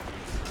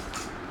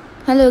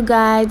Hello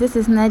guys, this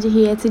is Naji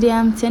here. Today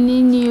I'm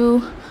sending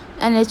you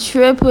on a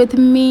trip with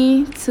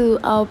me to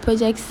our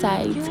project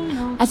site.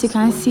 As you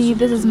can see,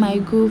 this is my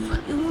group.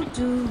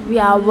 We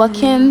are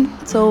working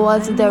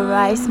towards the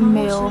rice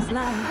mill.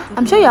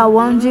 I'm sure you are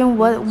wondering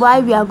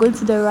why we are going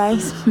to the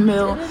rice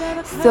mill.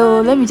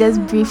 So let me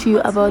just brief you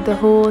about the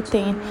whole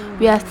thing.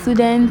 We are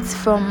students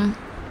from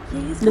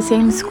the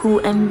same school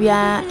and we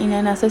are in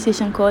an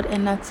association called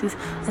Enactus.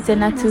 At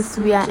Enactus,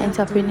 we are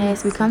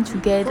entrepreneurs. We come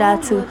together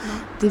to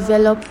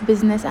develop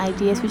business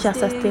ideas which are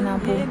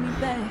sustainable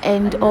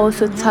and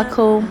also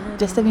tackle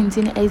the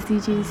 17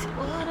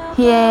 SDGs.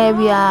 Here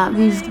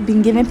we've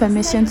been given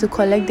permission to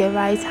collect the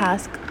rice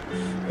husk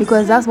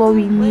because that's what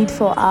we need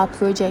for our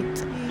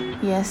project.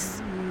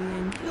 Yes.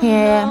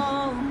 Here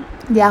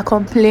they are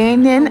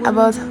complaining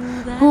about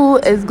who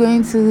is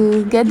going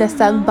to get the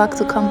sack back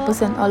to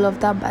campus and all of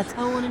that, but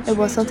it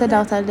was sorted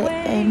out at the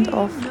end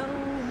of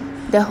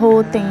the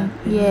whole thing.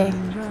 Yeah,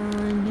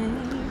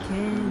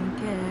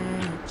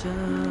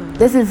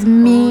 this is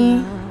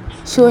me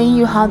showing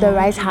you how the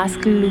rice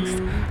husk looks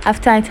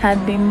after it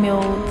had been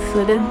milled.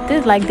 So this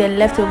is like the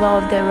leftover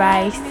of the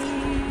rice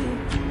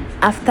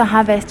after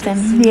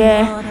harvesting.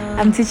 Here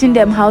I'm teaching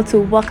them how to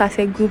work as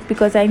a group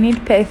because I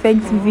need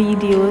perfect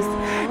videos.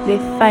 They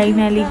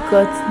finally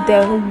got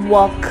their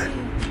work.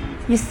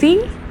 You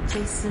see?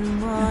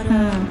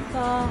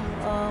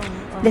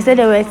 They said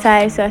they were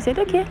tired, so I said,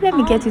 okay, let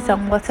me get you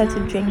some water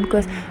to drink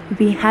because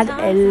we had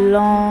a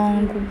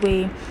long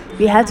way.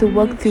 We had to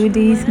walk through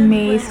these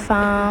maize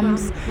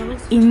farms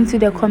into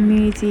the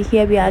community.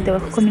 Here we are, the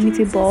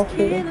community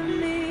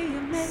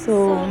borehole.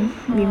 So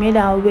we made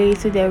our way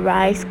to the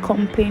rice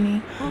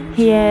company.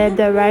 Here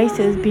the rice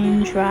is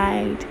being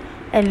dried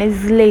and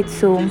it's late,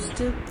 so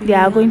they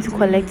are going to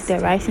collect the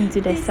rice into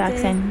the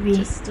sacks and we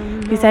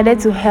decided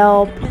to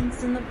help.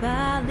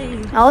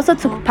 I also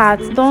took part.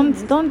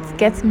 Don't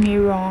get me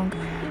wrong,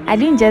 I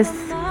didn't just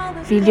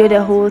video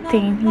the whole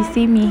thing. You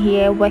see me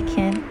here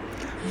working.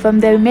 From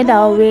there we made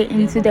our way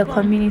into the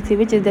community,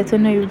 which is the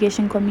Tono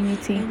irrigation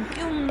community.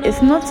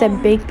 It's not a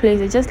big place,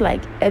 it's just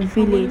like a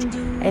village,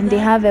 and they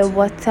have a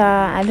water,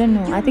 I don't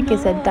know, I think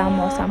it's a dam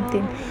or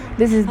something.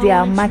 This is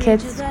their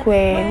market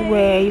square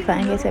where you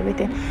can get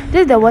everything.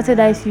 This is the water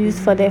that is used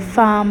for the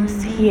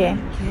farms here.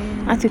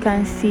 As you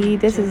can see,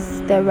 this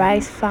is the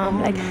rice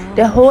farm. Like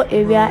the whole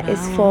area is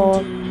for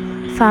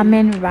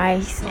farming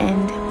rice,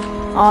 and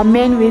our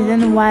main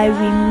reason why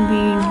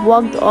we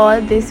walked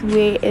all this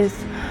way is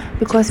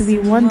because we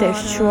want the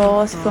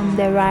straws from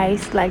the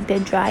rice, like the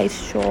dry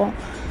straw.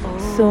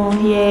 So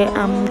here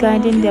I'm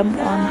guiding them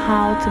on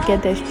how to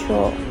get the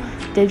straw,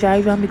 the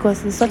dry one,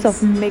 because it's sort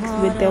of mixed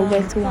with the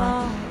wet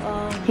one.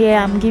 Here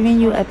I'm giving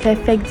you a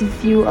perfect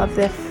view of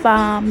the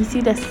farm. You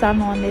see the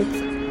sun on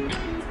it.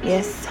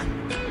 Yes,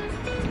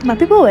 my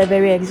people were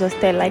very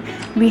exhausted. Like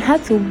we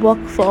had to walk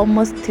for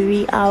almost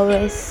 3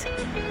 hours.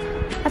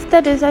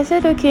 After this I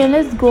said, okay,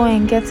 let's go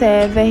and get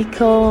a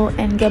vehicle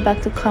and get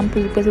back to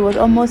campus because it was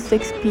almost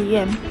 6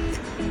 p.m.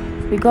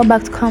 We got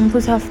back to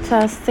campus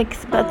after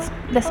 6, but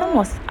the sun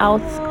was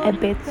out a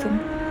bit too.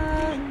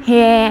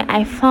 Here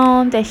I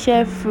found a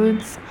share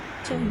fruits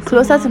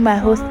closer to my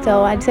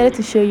hostel. I decided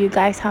to show you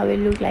guys how it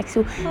looked like.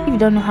 So if you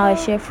don't know how a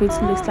share fruit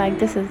looks like,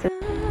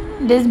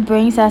 this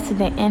brings us to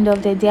the end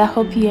of the day. I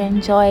hope you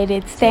enjoyed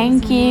it.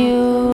 Thank you.